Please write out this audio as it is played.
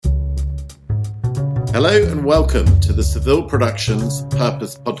Hello and welcome to the Seville Productions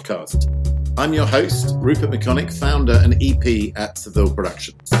Purpose Podcast. I'm your host, Rupert McConnick, founder and EP at Seville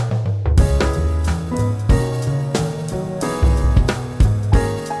Productions.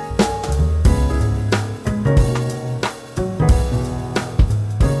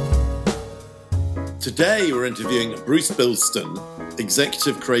 Today we're interviewing Bruce Bildsten,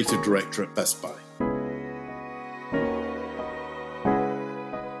 Executive Creative Director at Best Buy.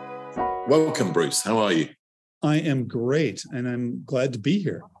 Welcome, Bruce. How are you? I am great, and I'm glad to be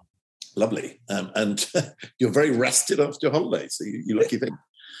here. Lovely. And you're very rested after your holiday, so you lucky thing.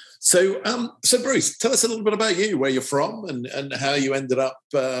 So Bruce, tell us a little bit about you, where you're from, and how you ended up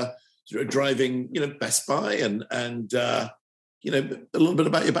driving, Best Buy, and a little bit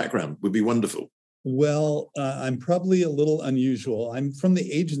about your background would be wonderful. Well, I'm probably a little unusual. I'm from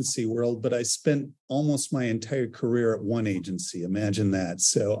the agency world, but I spent almost my entire career at one agency. Imagine that.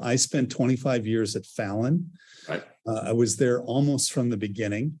 So I spent 25 years at Fallon. Right. I was there almost from the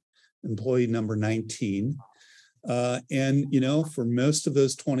beginning, employee number 19. For most of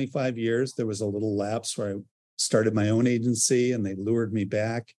those 25 years, there was a little lapse where I started my own agency and they lured me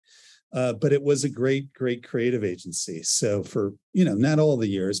back. But it was a great creative agency. So for, not all the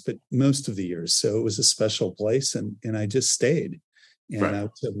years, but most of the years. So it was a special place and I just stayed. And right. I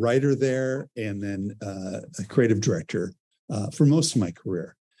was a writer there and then a creative director for most of my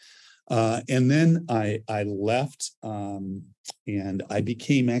career. And then I left and I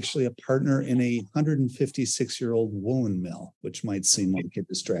became actually a partner in a 156-year-old woolen mill, which might seem like a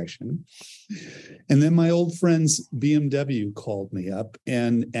distraction. And then my old friends BMW called me up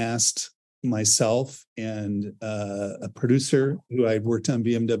and asked myself and a producer who I'd worked on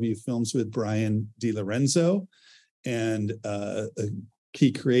BMW films with, Brian DiLorenzo, and a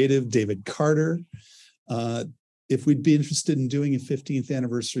key creative, David Carter, if we'd be interested in doing a 15th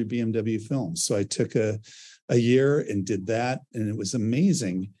anniversary BMW film. So I took a year and did that. And it was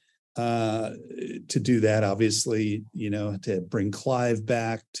amazing to do that. Obviously, to bring Clive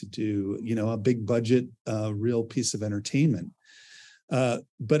back, to do, a big budget, real piece of entertainment.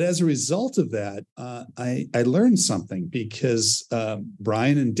 But as a result of that, I learned something because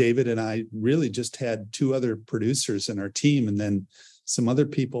Brian and David and I really just had two other producers in our team and then some other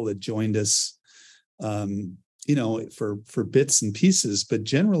people that joined us for bits and pieces, but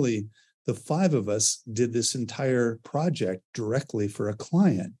generally the five of us did this entire project directly for a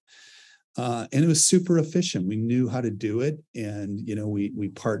client. And it was super efficient. We knew how to do it. And, we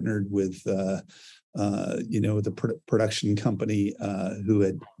partnered with, the production company who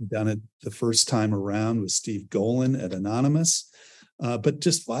had done it the first time around with Steve Golan at Anonymous. But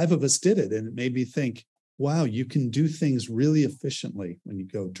just five of us did it. And it made me think, wow, you can do things really efficiently when you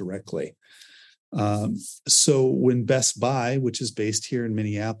go directly. So when Best Buy, which is based here in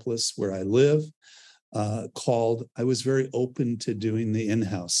Minneapolis, where I live, called, I was very open to doing the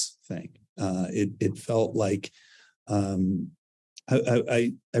in-house thing. It felt like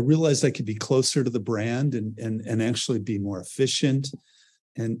I realized I could be closer to the brand and actually be more efficient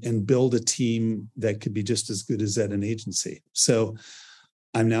and build a team that could be just as good as at an agency. So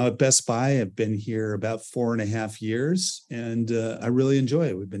I'm now at Best Buy. I've been here about 4.5 years, and I really enjoy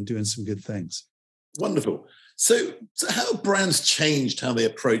it. We've been doing some good things. Wonderful. So how have brands changed how they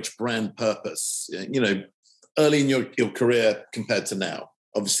approach brand purpose, early in your career compared to now?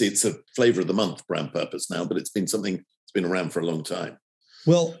 Obviously, it's a flavor of the month, brand purpose now, but it's been something that's been around for a long time.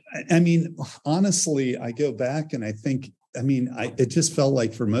 Well, honestly, I go back and I think, it just felt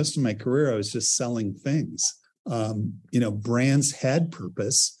like for most of my career, I was just selling things. Brands had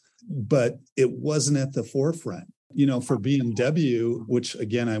purpose, but it wasn't at the forefront. For BMW, which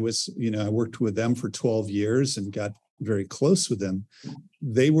again, I worked with them for 12 years and got very close with them.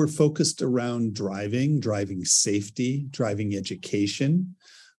 They were focused around driving safety, driving education.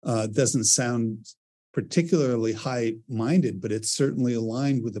 Doesn't sound particularly high-minded, but it's certainly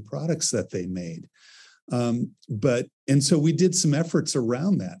aligned with the products that they made. And so we did some efforts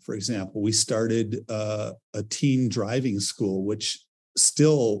around that. For example, we started a teen driving school, which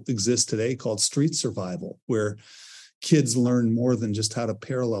still exists today, called Street Survival, where kids learn more than just how to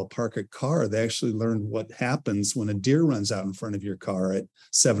parallel park a car. They actually learn what happens when a deer runs out in front of your car at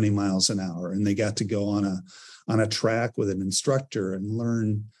 70 miles an hour. And they got to go on a track with an instructor and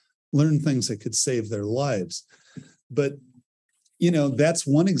learn things that could save their lives. But, that's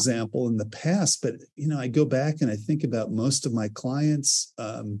one example in the past. But, I go back and I think about most of my clients,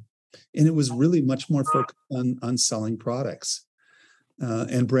 and it was really much more focused on selling products.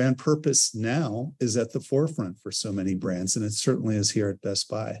 And brand purpose now is at the forefront for so many brands, and it certainly is here at Best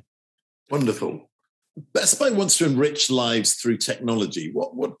Buy. Wonderful. Best Buy wants to enrich lives through technology.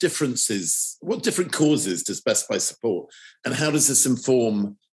 What different causes does Best Buy support? And how does this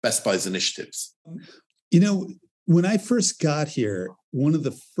inform Best Buy's initiatives? When I first got here, one of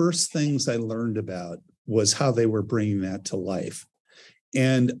the first things I learned about was how they were bringing that to life.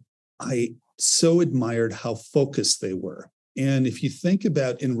 And I so admired how focused they were. And if you think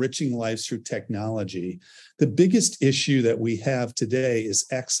about enriching lives through technology, the biggest issue that we have today is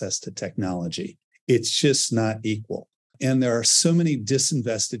access to technology. It's just not equal. And there are so many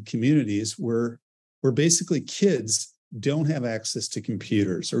disinvested communities where basically kids don't have access to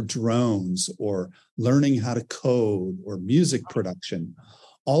computers or drones or learning how to code or music production,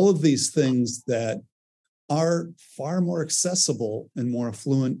 all of these things that are far more accessible in more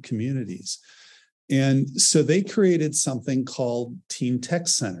affluent communities. And so they created something called Teen Tech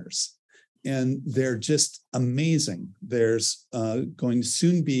Centers, and they're just amazing. There's going to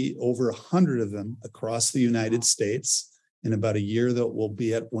soon be over 100 of them across the United States. In about a year, that will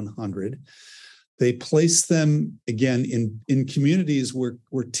be at 100. They place them again in communities where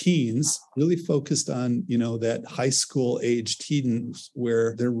teens really focused on, that high school age teens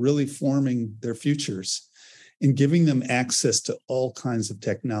where they're really forming their futures and giving them access to all kinds of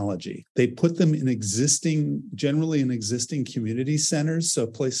technology. They put them generally in existing community centers, so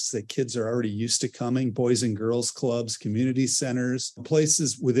places that kids are already used to coming, boys and girls clubs, community centers,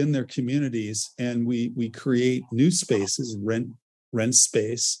 places within their communities, and we create new spaces, rent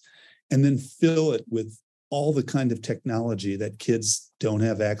space, and then fill it with all the kind of technology that kids don't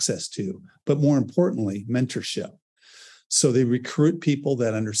have access to, but more importantly, mentorship. So they recruit people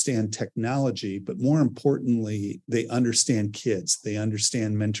that understand technology, but more importantly, they understand kids. They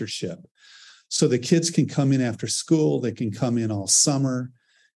understand mentorship. So the kids can come in after school, they can come in all summer,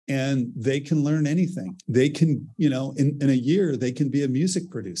 and they can learn anything. They can, in a year, they can be a music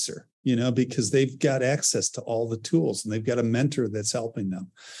producer, because they've got access to all the tools and they've got a mentor that's helping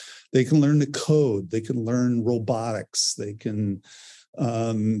them. They can learn to code, they can learn robotics, they can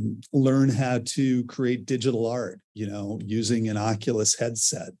learn how to create digital art, using an Oculus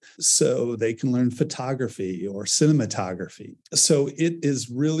headset. So they can learn photography or cinematography. So it is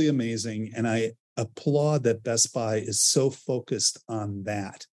really amazing. And I applaud that Best Buy is so focused on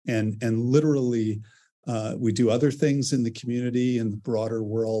that. And literally, we do other things in the community and the broader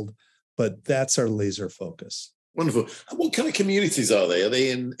world, but that's our laser focus. Wonderful. And what kind of communities are they? Are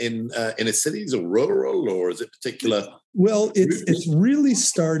they in inner cities or rural, or is it particular? Well, it's really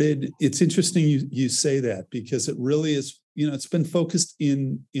started. It's interesting you say that, because it really is. It's been focused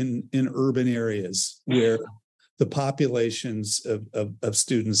in urban areas where the populations of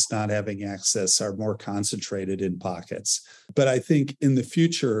students not having access are more concentrated in pockets. But I think in the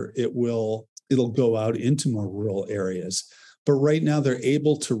future it'll go out into more rural areas. But right now, they're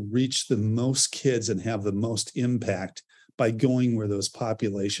able to reach the most kids and have the most impact by going where those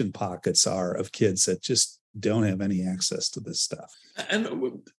population pockets are of kids that just don't have any access to this stuff. And I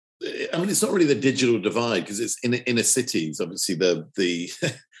mean, it's not really the digital divide, because it's in inner cities. Obviously,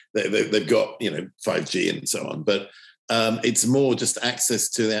 they've got 5G and so on, but it's more just access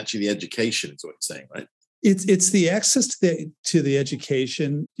to the education, is what you're saying, right? It's the access to the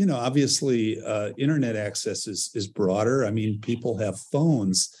education. Obviously, internet access is broader. I mean, people have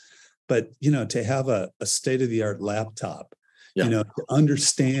phones, but to have a state-of-the-art laptop, to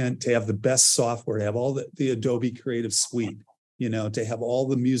understand, to have the best software, to have all the Adobe Creative Suite, to have all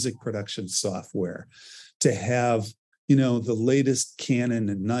the music production software, to have the latest Canon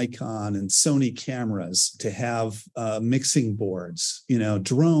and Nikon and Sony cameras, to have mixing boards,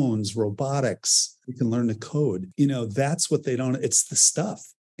 drones, robotics. You can learn to code. That's what they don't. It's the stuff,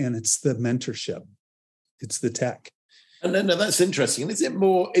 and it's the mentorship. It's the tech. And then that's interesting. And is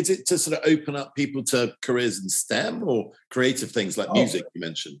it to sort of open up people to careers in STEM or creative things like music you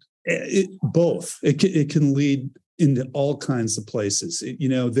mentioned? Both. It can lead into all kinds of places.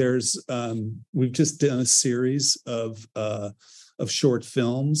 We've just done a series of short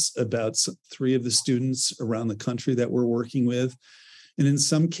films about 3 of the students around the country that we're working with. And in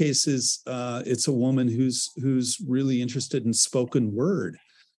some cases, it's a woman who's really interested in spoken word,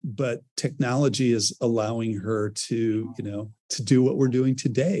 but technology is allowing her to do what we're doing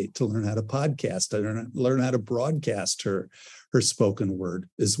today, to learn how to podcast, to learn how to broadcast her spoken word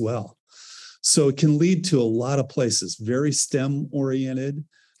as well. So it can lead to a lot of places, very STEM oriented,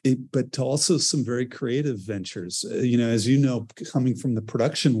 but to also some very creative ventures. As coming from the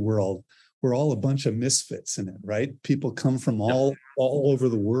production world, we're all a bunch of misfits in it, right? People come from all over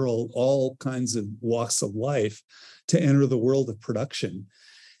the world, all kinds of walks of life, to enter the world of production.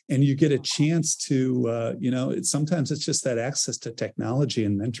 And you get a chance to, sometimes it's just that access to technology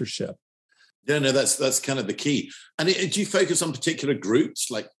and mentorship. Yeah, no, that's kind of the key. And do you focus on particular groups,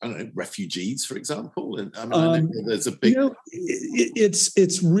 like, I don't know, refugees, for example? And I mean, I know there's a big.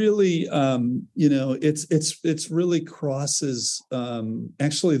 It's really it's really crosses.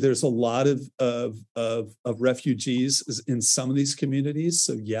 Actually, there's a lot of refugees in some of these communities.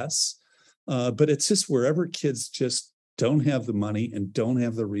 So yes, but it's just wherever kids just don't have the money and don't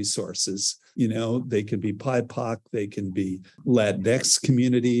have the resources. They can be BIPOC, they can be Latinx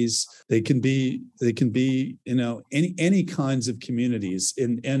communities, they can be any kinds of communities.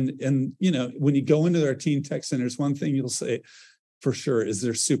 And when you go into our teen tech centers, one thing you'll say for sure is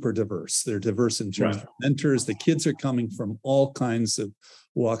they're super diverse. They're diverse in terms of mentors. The kids are coming from all kinds of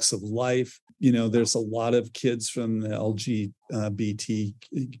walks of life. There's a lot of kids from the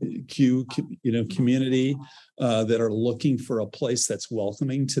LGBTQ, community that are looking for a place that's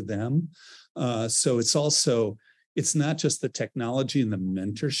welcoming to them. So it's not just the technology and the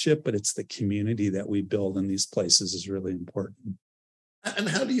mentorship, but it's the community that we build in these places is really important. And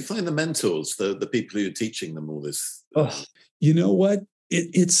how do you find the mentors, the people who are teaching them all this? Oh, you know what?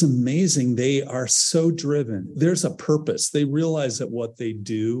 It's amazing. They are so driven. There's a purpose. They realize that what they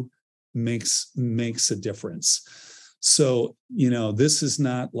do makes a difference. So, this is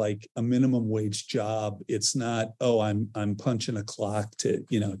not like a minimum wage job. It's not, I'm punching a clock to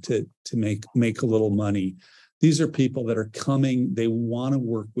make a little money. These are people that are coming. They want to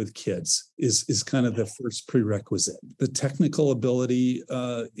work with kids is kind of the first prerequisite. The technical ability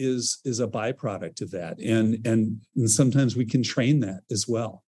is a byproduct of that. And sometimes we can train that as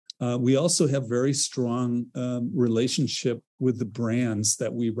well. We also have very strong relationship with the brands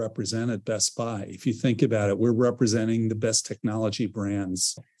that we represent at Best Buy. If you think about it, we're representing the best technology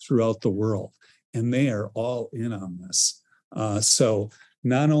brands throughout the world, and they are all in on this. So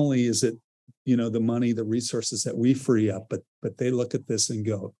not only is it, the money, the resources that we free up, but they look at this and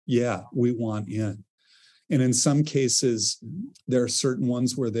go, yeah, we want in. And in some cases, there are certain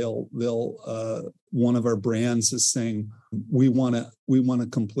ones where they'll one of our brands is saying, we want to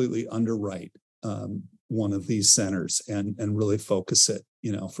completely underwrite one of these centers and really focus it.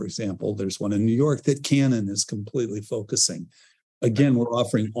 For example, there's one in New York that Canon is completely focusing. Again, we're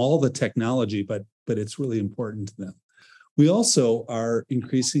offering all the technology, but it's really important to them. We also are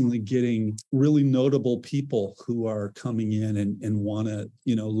increasingly getting really notable people who are coming in and want to,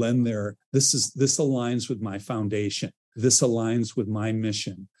 lend this aligns with my foundation. This aligns with my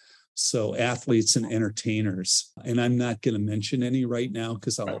mission. So athletes and entertainers, and I'm not going to mention any right now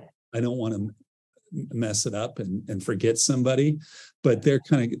because I don't want to mess it up and forget somebody, but they're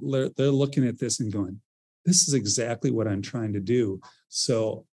looking at this and going, this is exactly what I'm trying to do.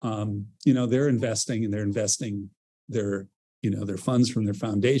 So, they're investing their funds from their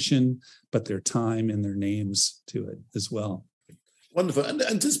foundation, but their time and their names to it as well. Wonderful.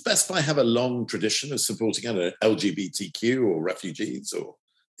 And does Best Buy have a long tradition of supporting LGBTQ or refugees, or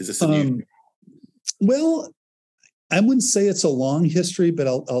is this a new? Well, I wouldn't say it's a long history, but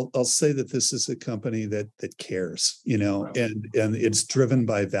I'll say that this is a company that cares, and it's driven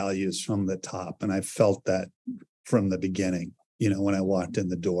by values from the top, and I felt that from the beginning, when I walked in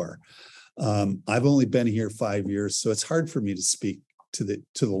the door. I've only been here 5 years, so it's hard for me to speak to the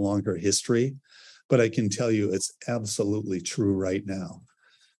longer history, but I can tell you it's absolutely true right now.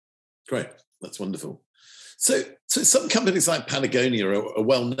 Great. That's wonderful. So some companies like Patagonia are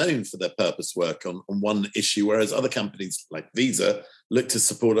well known for their purpose work on one issue, whereas other companies like Visa look to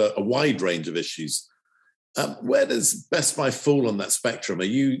support a wide range of issues. Where does Best Buy fall on that spectrum? Are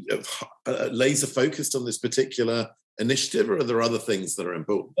you laser focused on this particular initiative, or are there other things that are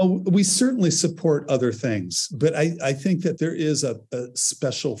important? Oh, we certainly support other things, but I think that there is a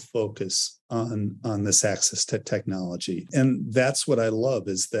special focus on this access to technology, and that's what I love.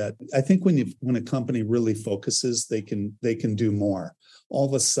 Is that I think when a company really focuses, they can do more. All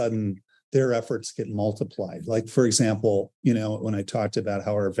of a sudden, their efforts get multiplied. Like, for example, when I talked about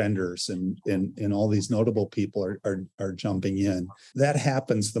how our vendors and all these notable people are jumping in, that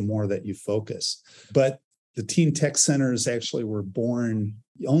happens the more that you focus. But the Teen Tech Centers actually were born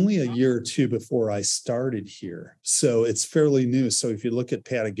only a year or two before I started here. So it's fairly new. So if you look at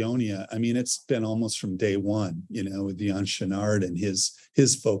Patagonia, I mean, it's been almost from day one, with Jan Chenard and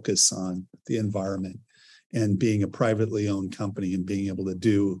his focus on the environment and being a privately owned company and being able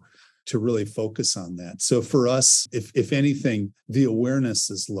to really focus on that. So for us, if anything, the awareness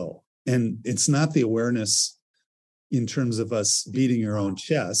is low. And it's not the awareness in terms of us beating our own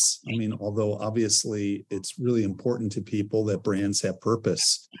chests. I mean, although obviously it's really important to people that brands have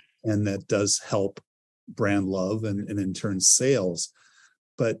purpose, and that does help brand love and in turn sales.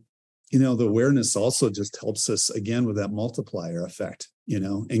 But the awareness also just helps us again with that multiplier effect,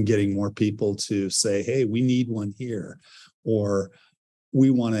 and getting more people to say, hey, we need one here, or we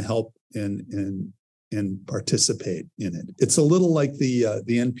want to help and participate in it. It's a little like the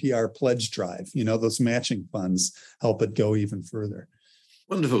NPR pledge drive, those matching funds help it go even further.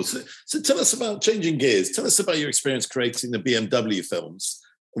 Wonderful. So tell us about, changing gears, tell us about your experience creating the BMW films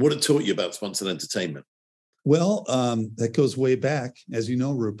and what it taught you about sponsored entertainment. Well, that goes way back, as you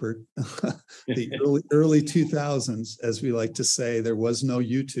know, Rupert, the early 2000s, as we like to say. There was no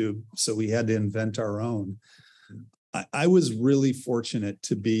YouTube, so we had to invent our own. I was really fortunate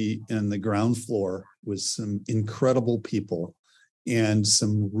to be in the ground floor with some incredible people and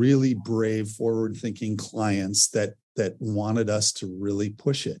some really brave, forward-thinking clients that wanted us to really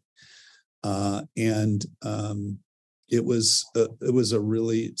push it. It was a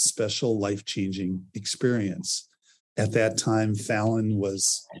really special, life-changing experience. At that time, Fallon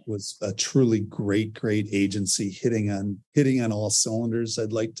was a truly great agency, hitting on all cylinders,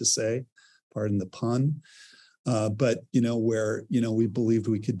 I'd like to say, pardon the pun. But where we believed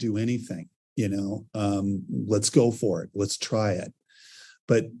we could do anything. Let's go for it. Let's try it.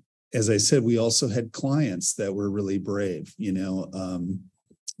 But as I said, we also had clients that were really brave.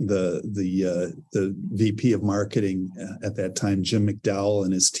 The VP of marketing at that time, Jim McDowell,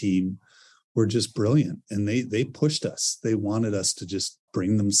 and his team were just brilliant, and they pushed us. They wanted us to just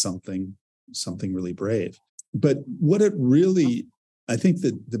bring them something really brave. But what it really, I think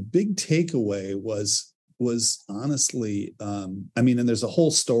that the big takeaway was honestly, and there's a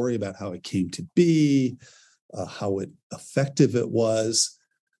whole story about how it came to be, how effective it was.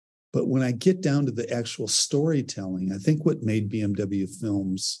 But when I get down to the actual storytelling, I think what made BMW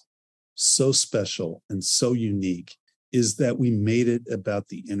films so special and so unique is that we made it about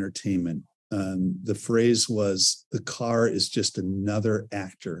the entertainment. The phrase was, the car is just another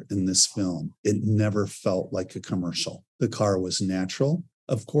actor in this film. It never felt like a commercial. The car was natural.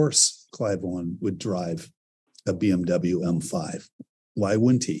 Of course, Clive Owen would drive a BMW M5. Why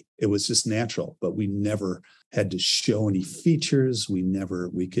wouldn't he? It was just natural, but we never had to show any features. We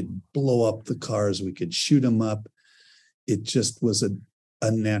could blow up the cars. We could shoot them up. It just was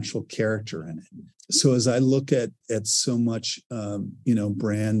a natural character in it. So as I look at so much,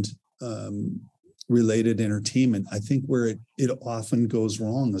 brand related entertainment, I think where it often goes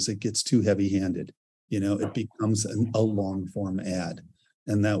wrong is it gets too heavy-handed. It becomes a long form ad.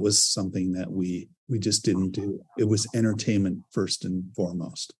 And that was something that we just didn't do. It was entertainment first and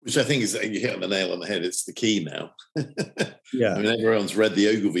foremost. Which I think is, you hit on the nail on the head. It's the key now. Yeah. Everyone's read the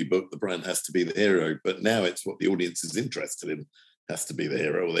Ogilvy book, The Brand Has to Be the Hero, but now it's what the audience is interested in has to be the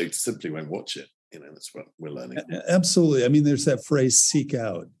hero, or they simply won't watch it. That's what we're learning. Absolutely. There's that phrase, seek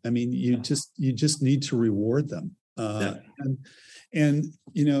out. You just need to reward them. And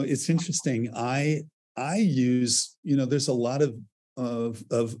it's interesting. I use, there's a lot of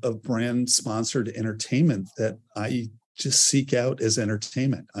brand sponsored entertainment that I just seek out as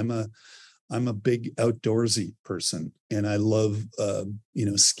entertainment. I'm a big outdoorsy person, and I love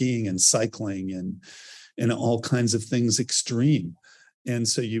skiing and cycling and all kinds of things extreme. And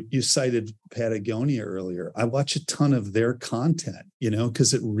so you cited Patagonia earlier. I watch a ton of their content,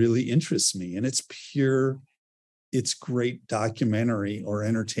 because it really interests me, and it's great documentary or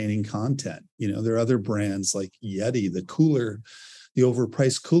entertaining content. There are other brands like Yeti, the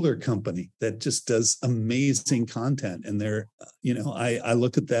overpriced cooler company that just does amazing content. And I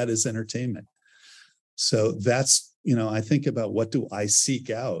look at that as entertainment. So that's, I think about what do I seek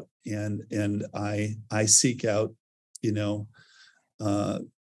out? And I seek out,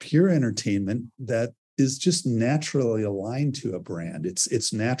 pure entertainment that is just naturally aligned to a brand.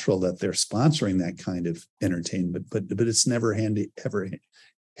 It's natural that they're sponsoring that kind of entertainment, but it's never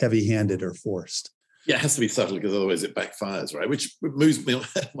heavy-handed or forced. Yeah, it has to be subtle, because otherwise it backfires, right? Which moves me on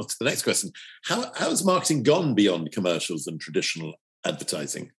to the next question. How has marketing gone beyond commercials and traditional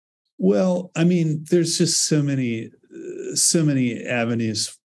advertising? Well, there's just so many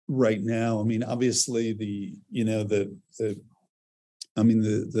avenues right now. Obviously the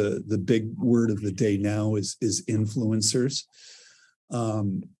big word of the day now is influencers.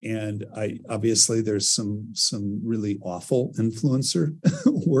 And obviously there's some really awful influencer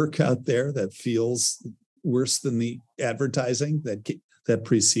work out there that feels worse than the advertising that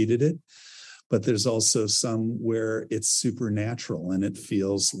preceded it. But there's also some where it's supernatural and it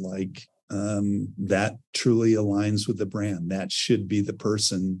feels like that truly aligns with the brand. That should be the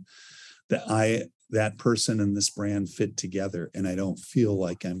person that person and this brand fit together, and I don't feel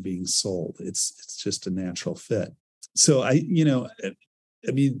like I'm being sold. It's just a natural fit. So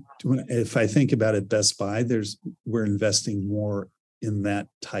if I think about it, Best Buy, we're investing more in that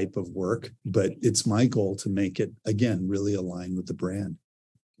type of work, but it's my goal to make it, again, really align with the brand.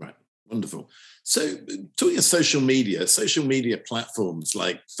 Right. Wonderful. So talking of social media platforms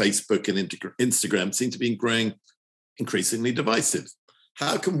like Facebook and Instagram seem to be growing increasingly divisive.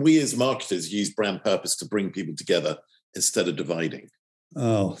 How can we as marketers use brand purpose to bring people together instead of dividing?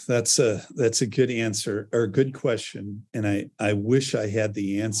 Oh, that's a good answer, or a good question. And I wish I had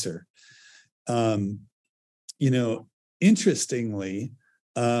the answer. Interestingly,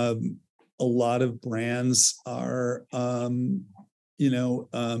 a lot of brands are,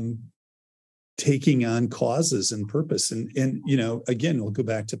 taking on causes and purpose. And again, we'll go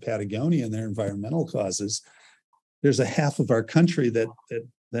back to Patagonia and their environmental causes. There's a half of our country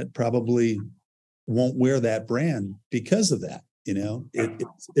that probably won't wear that brand because of that.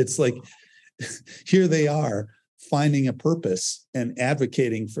 It's like, here they are finding a purpose and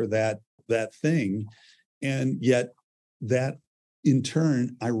advocating for that thing. And yet that in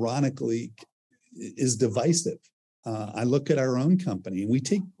turn, ironically, is divisive. I look at our own company, and we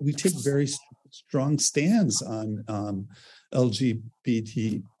take very strong stands on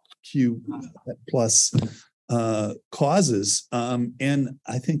LGBTQ plus causes, and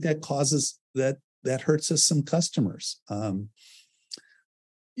I think that causes that hurts us some customers.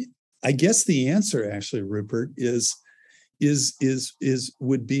 I guess the answer, actually, Rupert, is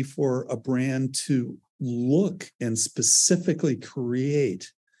would be for a brand to look and specifically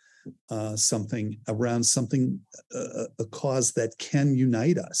create something around a cause that can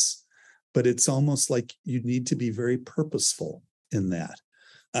unite us. But it's almost like you need to be very purposeful in that.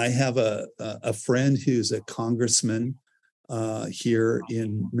 I have a friend who's a congressman here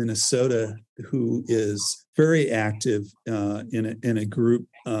in Minnesota who is very active in a group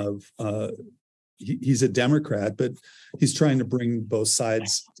of. He's a Democrat, but he's trying to bring both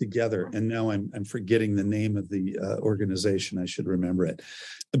sides together. And now I'm forgetting the name of the organization. I should remember it.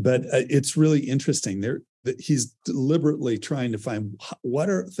 But it's really interesting. He's deliberately trying to find what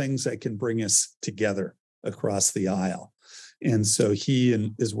are things that can bring us together across the aisle. And so he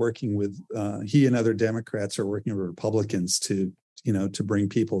and other Democrats are working with Republicans to bring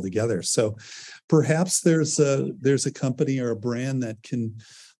people together. So perhaps there's a company or a brand that can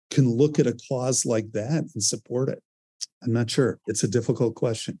look at a cause like that and support it. I'm not sure. It's a difficult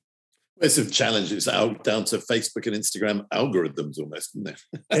question. It's a challenge. It's out down to Facebook and Instagram algorithms almost, isn't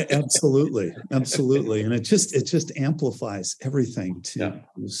it? Absolutely. And it just amplifies everything to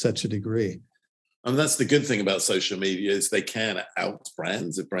such a degree. And that's the good thing about social media is they can out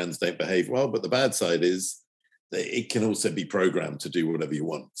brands if brands don't behave well. But the bad side is that it can also be programmed to do whatever you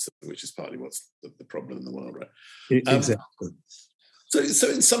want, which is partly what's the problem in the world, right? Exactly. So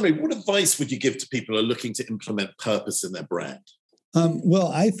in summary, what advice would you give to people who are looking to implement purpose in their brand?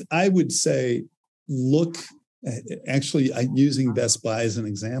 Well, I would say using Best Buy as an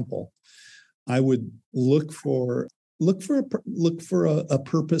example, I would look for a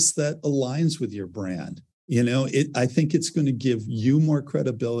purpose that aligns with your brand. I think it's going to give you more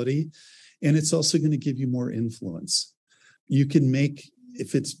credibility, and it's also going to give you more influence. You can make,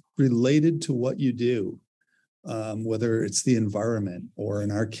 if it's related to what you do, whether it's the environment or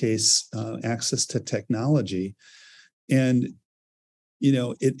in our case, access to technology. And,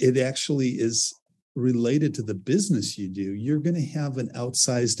 it actually is related to the business you do. You're going to have an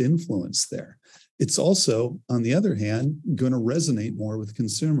outsized influence there. It's also, on the other hand, going to resonate more with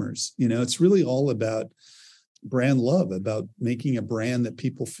consumers. It's really all about brand love, about making a brand that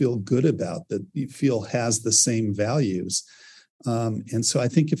people feel good about, that you feel has the same values. And so I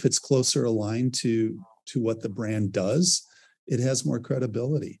think if it's closer aligned to what the brand does, it has more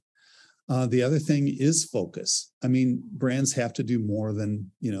credibility. The other thing is focus. I mean, brands have to do more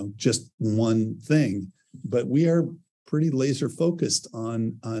than, just one thing, but we are pretty laser focused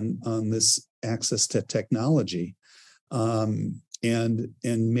on this access to technology, and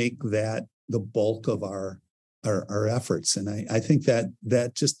make that the bulk of our efforts. And I think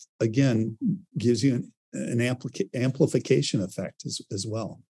that just, again, gives you an amplification effect as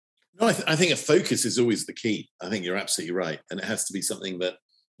well. No, I think a focus is always the key. I think you're absolutely right. And it has to be something that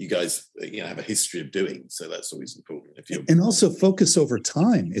you guys have a history of doing. So that's always important. And also focus over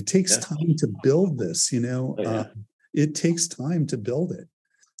time. It takes time to build this, it takes time to build it.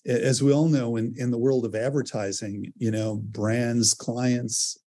 As we all know, in the world of advertising, brands,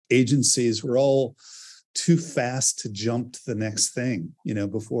 clients, agencies, we're all too fast to jump to the next thing,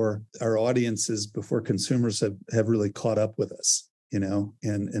 before our audiences, before consumers have really caught up with us,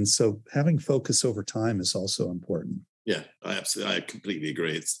 and so having focus over time is also important. Yeah, I completely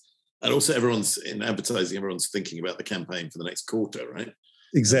agree. And also everyone's in advertising, everyone's thinking about the campaign for the next quarter, right?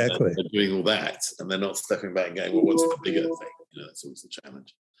 Exactly. They're doing all that, and they're not stepping back and going, well, what's the bigger thing? That's always the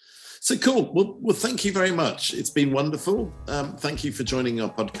challenge. So cool. Well, thank you very much. It's been wonderful. Thank you for joining our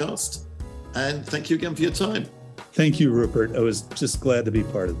podcast. And thank you again for your time. Thank you, Rupert. I was just glad to be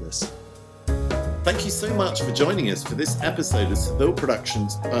part of this. Thank you so much for joining us for this episode of Seville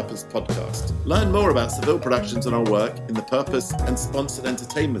Productions Purpose Podcast. Learn more about Seville Productions and our work in the purpose and sponsored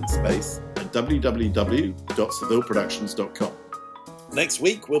entertainment space at www.sevilleproductions.com. Next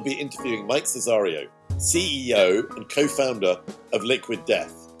week, we'll be interviewing Mike Cesario, CEO and co-founder of Liquid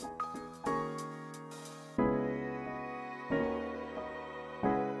Death.